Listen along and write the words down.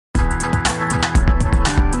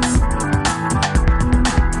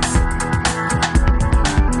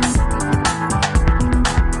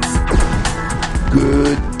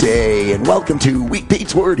welcome to Wheat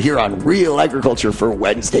Pete's Word here on Real Agriculture for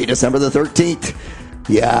Wednesday, December the 13th.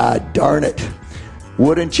 Yeah, darn it.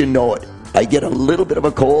 Wouldn't you know it? I get a little bit of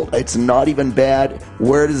a cold. It's not even bad.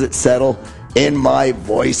 Where does it settle? In my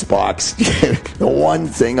voice box. The one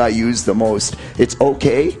thing I use the most. It's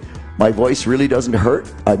okay. My voice really doesn't hurt.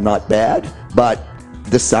 I'm not bad, but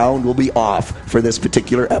the sound will be off for this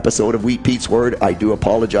particular episode of Wheat Pete's Word. I do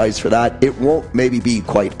apologize for that. It won't maybe be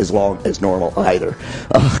quite as long as normal either.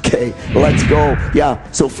 Okay, let's go.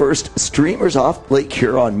 Yeah, so first, streamers off Lake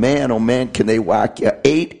Huron. Man, oh man, can they whack you.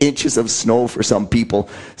 8 inches of snow for some people.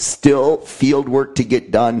 Still field work to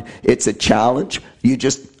get done. It's a challenge. You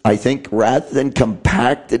just, I think, rather than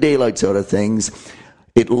compact the daylights out of things,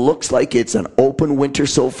 it looks like it's an open winter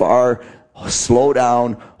so far. Slow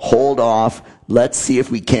down, hold off. Let's see if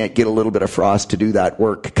we can't get a little bit of frost to do that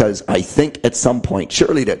work, because I think at some point,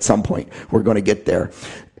 surely at some point, we're going to get there.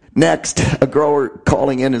 Next, a grower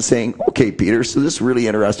calling in and saying, okay, Peter, so this is really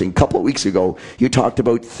interesting. A couple of weeks ago, you talked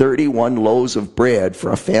about 31 loaves of bread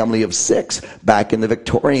for a family of 6 back in the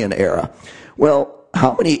Victorian era. Well,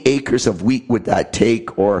 how many acres of wheat would that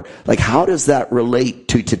take? Or like, how does that relate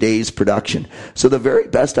to today's production? So the very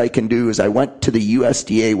best I can do is I went to the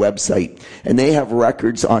USDA website, and they have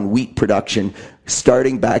records on wheat production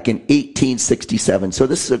starting back in 1867. So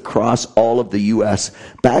this is across all of the U.S.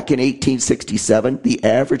 Back in 1867, the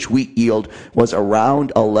average wheat yield was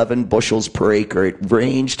around 11 bushels per acre. It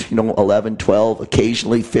ranged, 11, 12,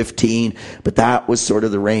 occasionally 15, but that was sort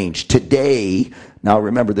of the range. Today, now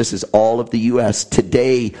remember, this is all of the U.S.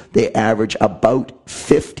 Today, they average about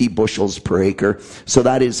 50 bushels per acre. So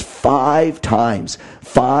that is 5 times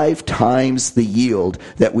the yield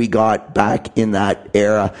that we got back in that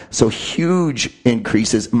era. So huge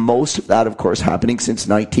increases. Most of that, of course, happening since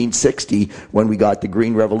 1960 when we got the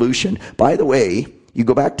Green Revolution. By the way, you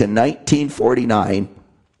go back to 1949,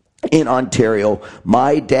 in Ontario,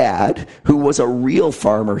 my dad, who was a real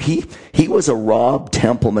farmer, he was a Rob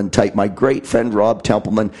Templeman type, my great friend Rob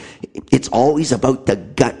Templeman. It's always about the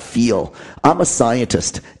gut feel. I'm a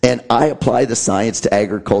scientist, and I apply the science to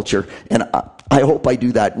agriculture, and I hope I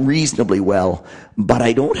do that reasonably well, but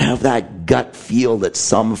I don't have that gut feel that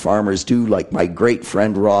some farmers do, like my great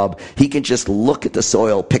friend Rob. He can just look at the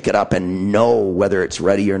soil, pick it up, and know whether it's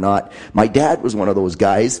ready or not. My dad was one of those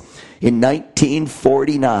guys. In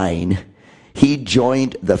 1949, he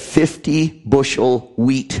joined the 50 bushel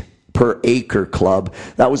wheat per acre club.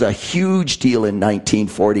 That was a huge deal in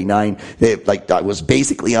 1949. That was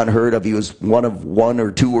basically unheard of. He was one of 1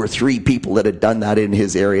 or 2 or 3 people that had done that in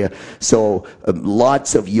his area. So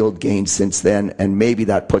lots of yield gains since then, and maybe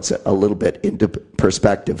that puts it a little bit into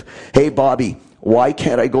perspective. Hey, Bobby, why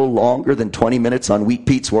can't I go longer than 20 minutes on Wheat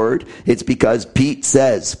Pete's Word? It's because Pete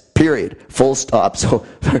says, period, full stop. So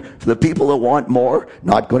for the people that want more,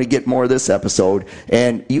 not going to get more this episode.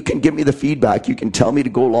 And you can give me the feedback. You can tell me to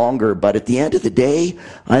go longer. But at the end of the day,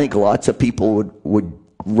 I think lots of people would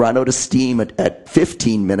run out of steam at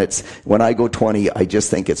 15 minutes. When I go 20, I just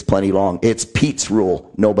think it's plenty long. It's Pete's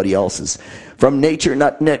rule, nobody else's. From Nature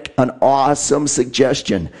Nut Nick, an awesome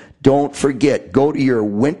suggestion. Don't forget, go to your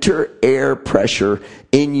winter air pressure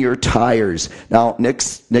in your tires. Now,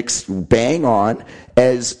 Nick's bang on.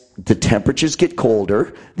 As the temperatures get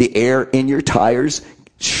colder, the air in your tires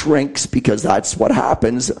shrinks, because that's what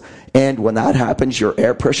happens. And when that happens, your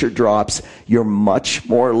air pressure drops. You're much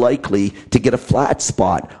more likely to get a flat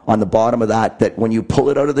spot on the bottom of that when you pull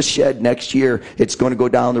it out of the shed next year, it's going to go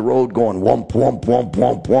down the road going whomp, whomp, whomp,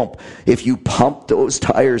 whomp, whomp. If you pump those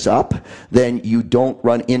tires up, then you don't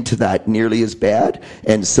run into that nearly as bad.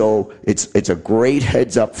 And so it's a great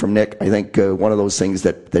heads up from Nick. I think one of those things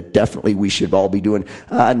that definitely we should all be doing.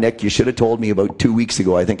 Nick, you should have told me about 2 weeks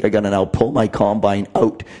ago. I think I got to now pull my combine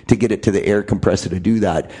out to get it to the air compressor to do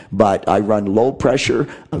that. But I run low pressure,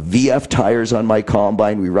 VF tires on my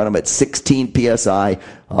combine. We run them at 16 PSI.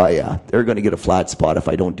 Oh yeah, they're going to get a flat spot if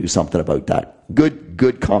I don't do something about that.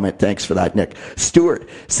 Good comment. Thanks for that, Nick. Stuart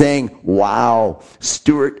saying, wow,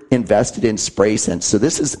 Stuart invested in Spray Sense. So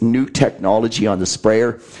this is new technology on the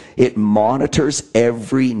sprayer. It monitors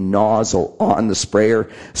every nozzle on the sprayer.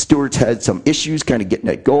 Stuart's had some issues kind of getting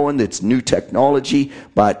it going. It's new technology,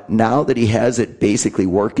 but now that he has it basically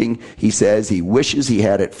working, he says he wishes he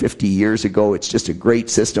had it 50 years ago. It's just a great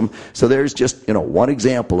system. So there's just, one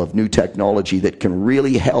example of new technology that can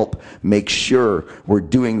really help make sure we're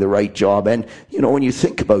doing the right job. And, when you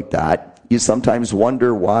think about that, you sometimes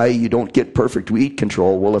wonder why you don't get perfect weed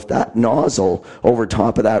control. Well, if that nozzle over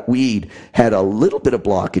top of that weed had a little bit of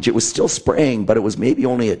blockage, it was still spraying, but it was maybe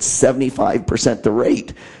only at 75% the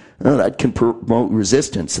rate. That can promote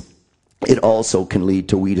resistance. It also can lead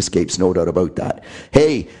to weed escapes, no doubt about that.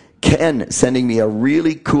 Hey, Ken sending me a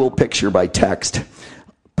really cool picture by text,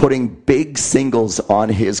 putting big singles on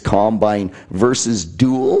his combine versus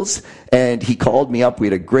duals. And he called me up. We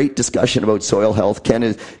had a great discussion about soil health. Ken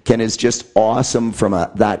is just awesome from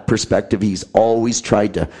that perspective. He's always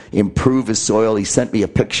tried to improve his soil. He sent me a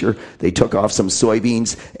picture. They took off some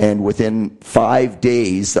soybeans, and within 5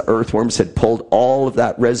 days, the earthworms had pulled all of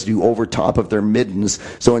that residue over top of their middens.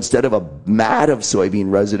 So instead of a mat of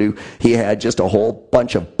soybean residue, he had just a whole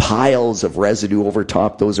bunch of piles of residue over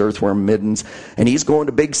top those earthworm middens. And he's going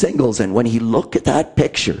to big singles. And when he looked at that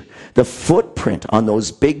picture, the footprint on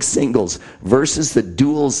those big singles versus the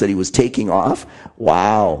duals that he was taking off,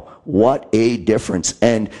 wow, what a difference.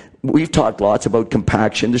 And we've talked lots about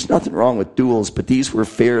compaction. There's nothing wrong with duals, but these were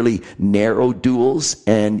fairly narrow duals,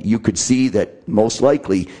 and you could see that most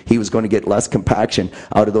likely he was going to get less compaction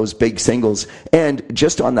out of those big singles. And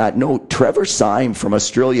just on that note, Trevor Syme from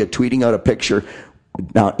Australia tweeting out a picture.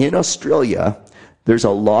 Now, in Australia, there's a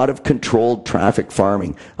lot of controlled traffic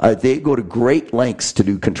farming. They go to great lengths to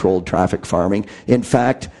do controlled traffic farming. In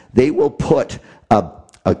fact, they will put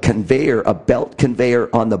a conveyor, a belt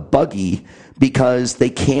conveyor on the buggy because they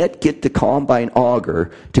can't get the combine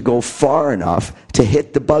auger to go far enough to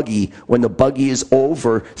hit the buggy when the buggy is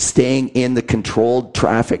over staying in the controlled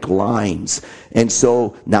traffic lines. And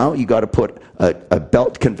so now you got to put a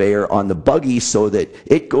belt conveyor on the buggy so that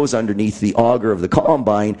it goes underneath the auger of the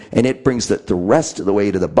combine and it brings the rest of the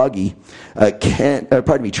way to the buggy.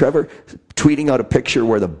 Trevor tweeting out a picture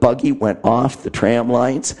where the buggy went off the tram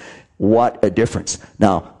lines. What a difference.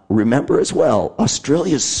 Now, remember as well,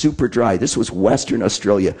 Australia is super dry. This was Western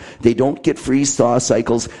Australia. They don't get freeze-thaw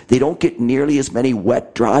cycles. They don't get nearly as many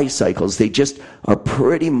wet-dry cycles. They just are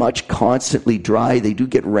pretty much constantly dry. They do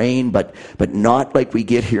get rain, but not like we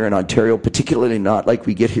get here in Ontario, particularly not like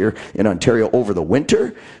we get here in Ontario over the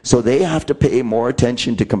winter. So they have to pay more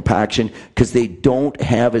attention to compaction because they don't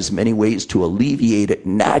have as many ways to alleviate it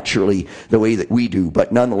naturally the way that we do.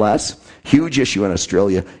 But nonetheless, huge issue in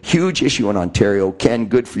Australia, huge issue in Ontario. Ken,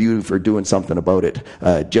 good for you for doing something about it.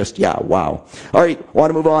 Wow. All right, want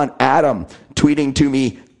to move on. Adam tweeting to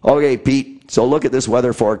me, okay, Pete, so look at this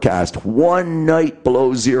weather forecast. 1 night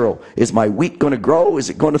below zero. Is my wheat going to grow? Is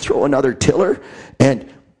it going to throw another tiller?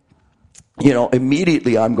 And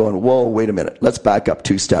immediately I'm going, whoa, wait a minute. Let's back up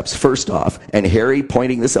 2 steps. First off, and Harry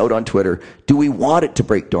pointing this out on Twitter, do we want it to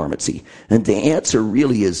break dormancy? And the answer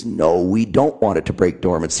really is no, we don't want it to break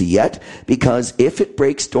dormancy yet, because if it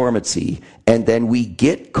breaks dormancy and then we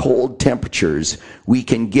get cold temperatures, we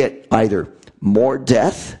can get either more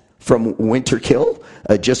death from winter kill,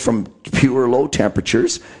 just from pure low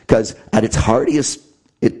temperatures, because at its hardiest,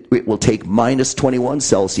 it will take minus 21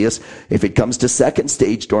 Celsius. If it comes to second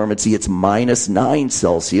stage dormancy, it's minus 9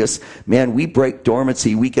 Celsius. Man, we break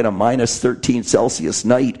dormancy, we get a minus 13 Celsius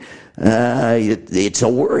night. It's a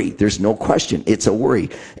worry. There's no question. It's a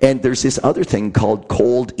worry. And there's this other thing called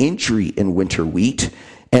cold injury in winter wheat.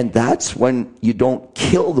 And that's when you don't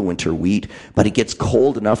kill the winter wheat, but it gets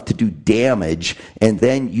cold enough to do damage, and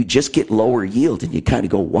then you just get lower yield, and you kind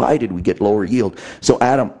of go, why did we get lower yield? So,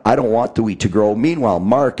 Adam, I don't want the wheat to grow. Meanwhile,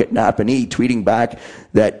 Mark at Napanee tweeting back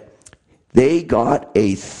that they got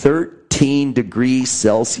a 13 degrees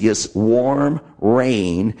Celsius warm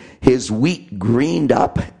rain. His wheat greened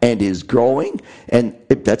up and is growing, and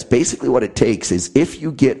that's basically what it takes. Is if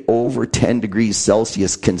you get over 10 degrees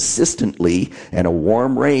Celsius consistently, and a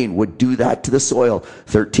warm rain would do that to the soil.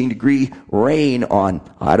 13 degree rain on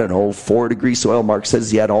 4 degree soil. Mark says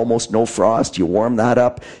he had almost no frost. You warm that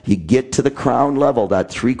up, you get to the crown level, that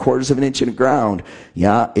 3/4 of an inch in the ground.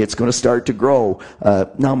 Yeah, it's going to start to grow.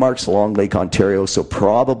 Now Mark's along Lake Ontario, so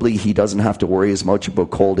probably he doesn't have to worry as much about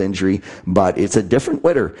cold injury, but it's a different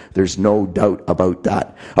winter. There's no doubt about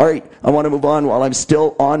that. All right, I want to move on while I'm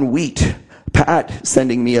still on wheat. Pat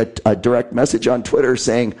sending me a direct message on Twitter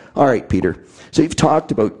saying, all right, Peter, so you've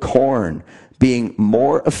talked about corn being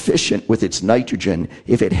more efficient with its nitrogen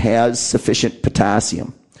if it has sufficient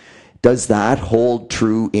potassium. Does that hold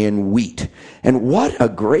true in wheat? And what a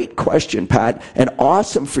great question, Pat, and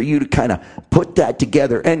awesome for you to kind of put that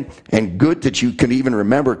together, and good that you can even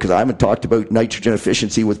remember, because I haven't talked about nitrogen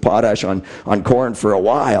efficiency with potash on corn for a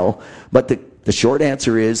while, but the short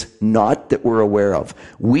answer is not that we're aware of.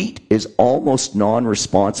 Wheat is almost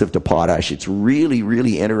non-responsive to potash. It's really,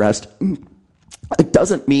 really interesting. It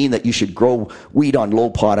doesn't mean that you should grow wheat on low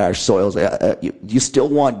potash soils. You still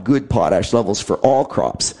want good potash levels for all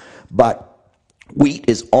crops. But wheat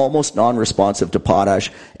is almost non-responsive to potash,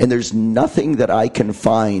 and there's nothing that I can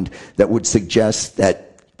find that would suggest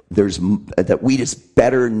that that wheat is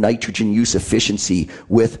better nitrogen use efficiency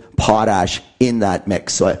with potash in that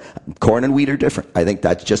mix. So corn and wheat are different. I think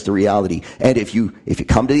that's just the reality. And if you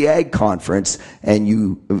come to the ag conference and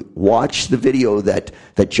you watch the video that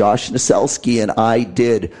Josh Naselski and I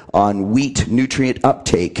did on wheat nutrient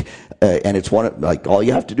uptake, and it's all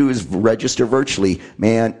you have to do is register virtually.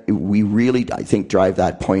 Man, we really, I think, drive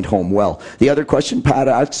that point home well. The other question Pat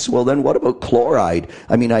asks, well, then what about chloride?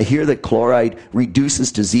 I mean, I hear that chloride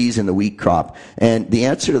reduces disease in the wheat crop. And the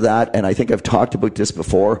answer to that, and I think I've talked about this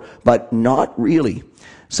before, but not really.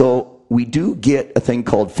 So we do get a thing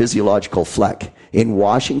called physiological fleck. In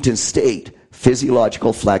Washington State,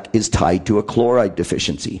 physiological fleck is tied to a chloride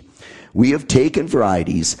deficiency. We have taken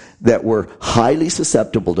varieties that were highly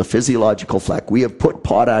susceptible to physiological fleck. We have put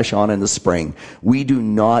potash on in the spring. We do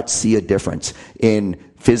not see a difference in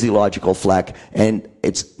physiological fleck, and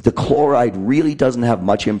the chloride really doesn't have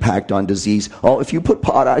much impact on disease. Oh, if you put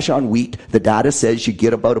potash on wheat, the data says you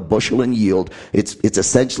get about a bushel in yield. It's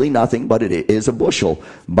essentially nothing, but it is a bushel.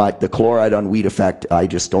 But the chloride on wheat effect, I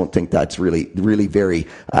just don't think that's really very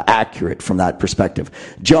accurate from that perspective.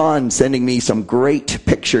 John sending me some great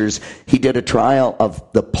pictures. He did a trial of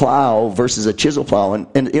the plow versus a chisel plow, and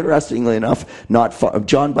interestingly enough, not far.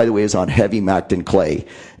 John, by the way, is on heavy Macton clay.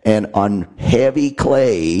 And on heavy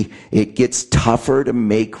clay, it gets tougher to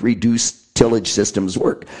make reduced tillage systems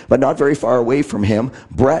work. But not very far away from him,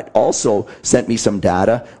 Brett also sent me some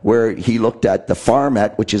data where he looked at the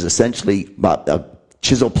Farmet, which is essentially a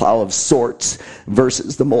chisel plow of sorts,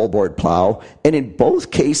 versus the moldboard plow. And in both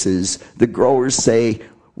cases, the growers say,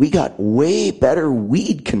 we got way better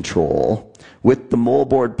weed control with the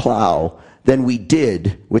moldboard plow than we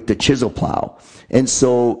did with the chisel plow. And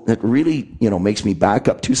so that really, makes me back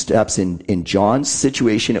up 2 steps. In John's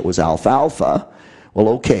situation, it was alfalfa. Well,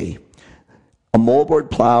 okay. A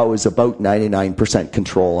moldboard plow is about 99%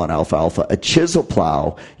 control on alfalfa. A chisel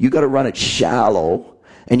plow, you got to run it shallow,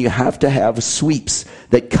 and you have to have sweeps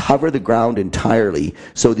that cover the ground entirely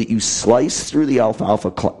so that you slice through the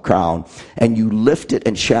alfalfa crown and you lift it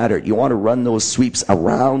and shatter it. You want to run those sweeps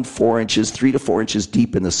around 3 to 4 inches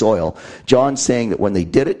deep in the soil. John's saying that when they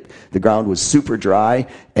did it, the ground was super dry,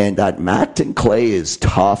 and that Macton clay is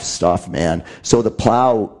tough stuff, man. So the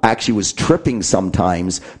plow actually was tripping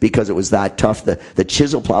sometimes because it was that tough. The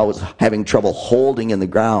chisel plow was having trouble holding in the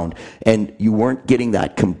ground, and you weren't getting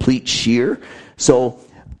that complete shear. So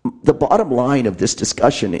the bottom line of this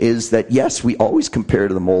discussion is that, yes, we always compare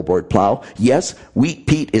to the moldboard plow. Yes, Wheat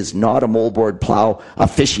Pete is not a moldboard plow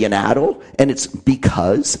aficionado, and it's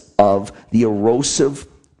because of the erosive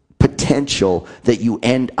potential that you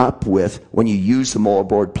end up with when you use the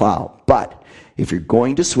moldboard plow. But if you're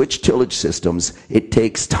going to switch tillage systems, it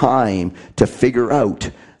takes time to figure out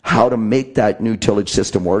how to make that new tillage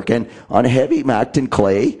system work. And on heavy Macton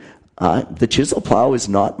clay, the chisel plow is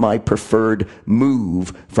not my preferred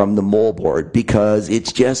move from the moldboard because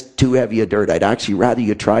it's just too heavy a dirt. I'd actually rather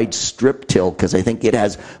you tried strip till because I think it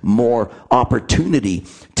has more opportunity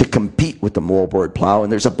to compete with the moldboard plow,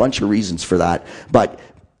 and there's a bunch of reasons for that. But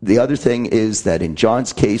the other thing is that in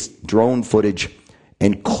John's case, drone footage,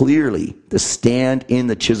 and clearly the stand in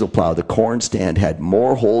the chisel plow, the corn stand, had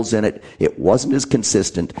more holes in it. It wasn't as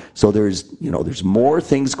consistent. So there's more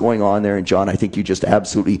things going on there. And John, I think you just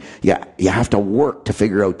absolutely, you have to work to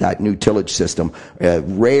figure out that new tillage system.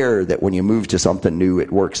 Rare that when you move to something new,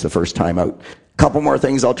 it works the first time out. Couple more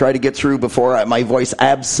things I'll try to get through before my voice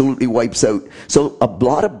absolutely wipes out. So a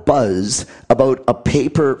lot of buzz about a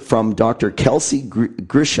paper from Dr. Kelsey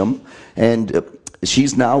Grisham, and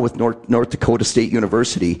she's now with North Dakota State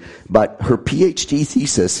University, but her PhD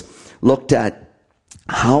thesis looked at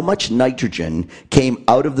how much nitrogen came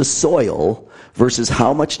out of the soil versus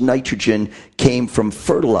how much nitrogen came from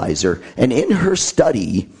fertilizer. And in her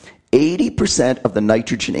study, 80% of the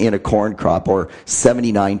nitrogen in a corn crop, or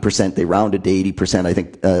 79%, they rounded to 80%, I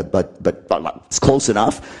think, but it's close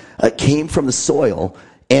enough, came from the soil,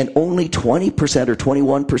 and only 20% or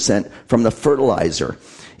 21% from the fertilizer.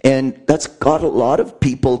 And that's got a lot of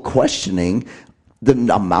people questioning the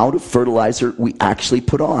amount of fertilizer we actually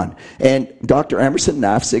put on. And Dr. Emerson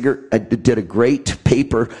Nafziger did a great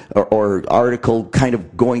paper or article kind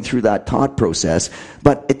of going through that thought process.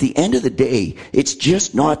 But at the end of the day, it's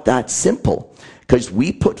just not that simple. Because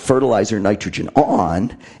we put fertilizer nitrogen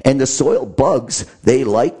on, and the soil bugs, they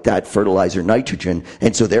like that fertilizer nitrogen,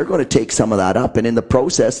 and so they're going to take some of that up, and in the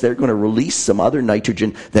process, they're going to release some other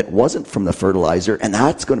nitrogen that wasn't from the fertilizer, and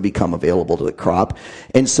that's going to become available to the crop.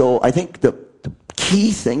 And so I think the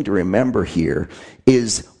key thing to remember here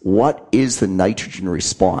is, what is the nitrogen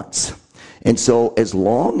response? And so as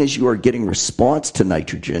long as you are getting response to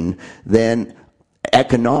nitrogen, then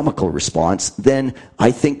economical response, then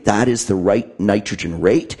I think that is the right nitrogen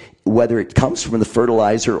rate, whether it comes from the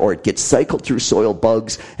fertilizer or it gets cycled through soil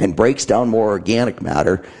bugs and breaks down more organic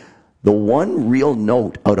matter. The one real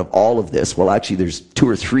note out of all of this, well, actually there's 2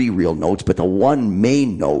 or 3 real notes, but the one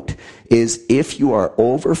main note is if you are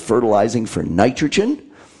over fertilizing for nitrogen,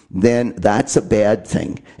 then that's a bad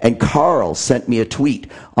thing. And Carl sent me a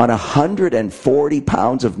tweet. On 140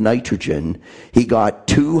 pounds of nitrogen, he got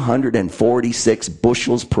 246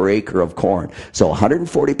 bushels per acre of corn. So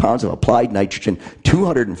 140 pounds of applied nitrogen,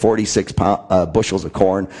 246 bushels of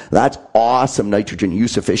corn. That's awesome nitrogen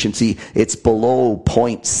use efficiency. It's below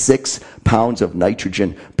 0.6 pounds of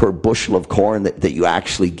nitrogen per bushel of corn that you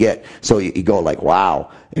actually get. So you go like,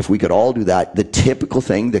 wow. If we could all do that, the typical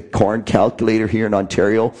thing, the corn calculator here in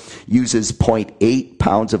Ontario uses 0.8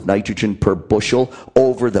 pounds of nitrogen per bushel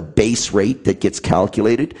over the base rate that gets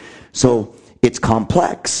calculated. So it's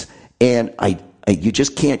complex, and you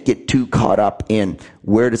just can't get too caught up in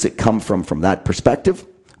where does it come from that perspective.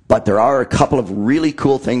 But there are a couple of really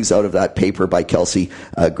cool things out of that paper by Kelsey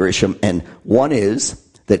Grisham, and one is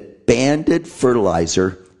that banded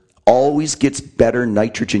fertilizer always gets better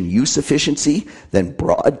nitrogen use efficiency than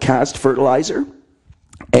broadcast fertilizer.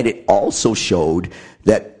 And it also showed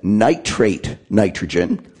that nitrate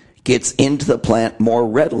nitrogen gets into the plant more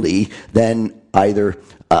readily than either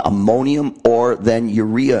ammonium or than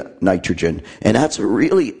urea nitrogen. And that's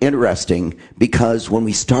really interesting because when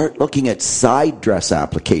we start looking at side dress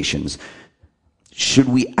applications, should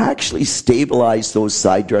we actually stabilize those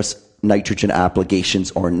side dress nitrogen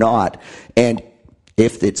applications or not? And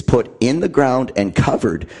if it's put in the ground and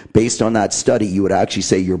covered, based on that study, you would actually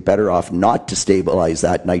say you're better off not to stabilize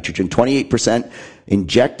that nitrogen. 28%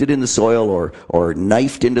 injected in the soil or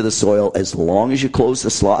knifed into the soil, as long as you close the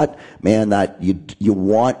slot, man, that you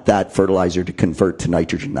want that fertilizer to convert to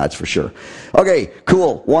nitrogen, that's for sure. Okay,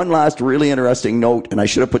 cool. One last really interesting note, and I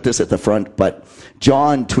should have put this at the front, but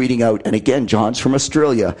John tweeting out, and again, John's from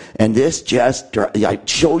Australia, and this just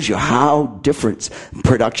shows you how different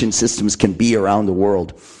production systems can be around the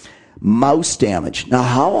world. Mouse damage. Now,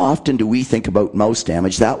 how often do we think about mouse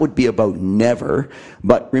damage? That would be about never.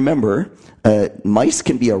 But remember, mice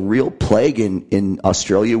can be a real plague in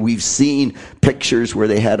Australia. We've seen pictures where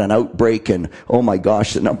they had an outbreak, and oh my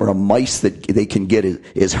gosh, the number of mice that they can get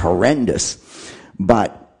is horrendous.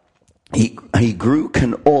 But he grew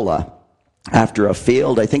canola after a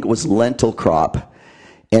failed, I think it was lentil crop.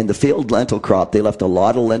 And the failed lentil crop, they left a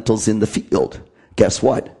lot of lentils in the field. Guess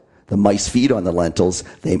what? The mice feed on the lentils,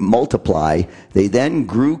 they multiply, they then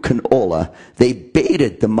grew canola, they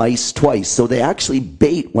baited the mice twice. So they actually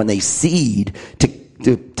bait when they seed to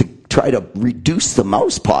try to reduce the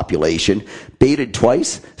mouse population. Baited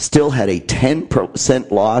twice, still had a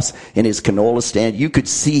 10% loss in his canola stand. You could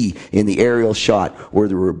see in the aerial shot where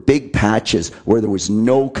there were big patches where there was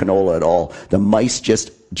no canola at all. The mice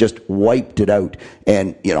just wiped it out.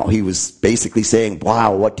 And, he was basically saying,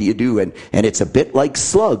 wow, what do you do? And it's a bit like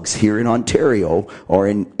slugs here in Ontario or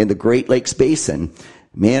in the Great Lakes Basin.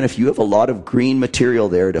 Man, if you have a lot of green material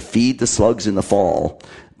there to feed the slugs in the fall,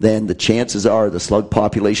 then the chances are the slug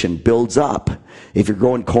population builds up. If you're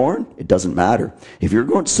growing corn, it doesn't matter. If you're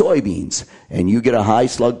growing soybeans and you get a high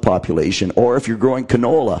slug population, or if you're growing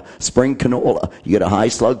canola, spring canola, you get a high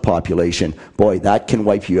slug population, boy, that can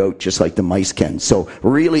wipe you out just like the mice can. So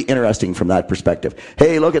really interesting from that perspective.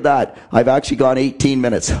 Hey, look at that. I've actually gone 18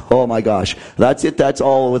 minutes. Oh my gosh. That's it. That's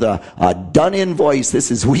all with a done-in voice. This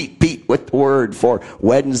is Wheat Beat with the Word for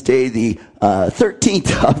Wednesday, the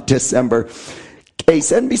 13th of December. Hey,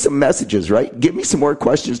 send me some messages, right? Give me some more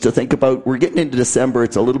questions to think about. We're getting into December.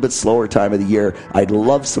 It's a little bit slower time of the year. I'd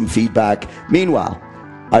love some feedback. Meanwhile,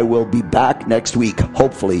 I will be back next week,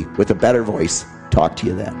 hopefully, with a better voice. Talk to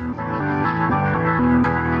you then.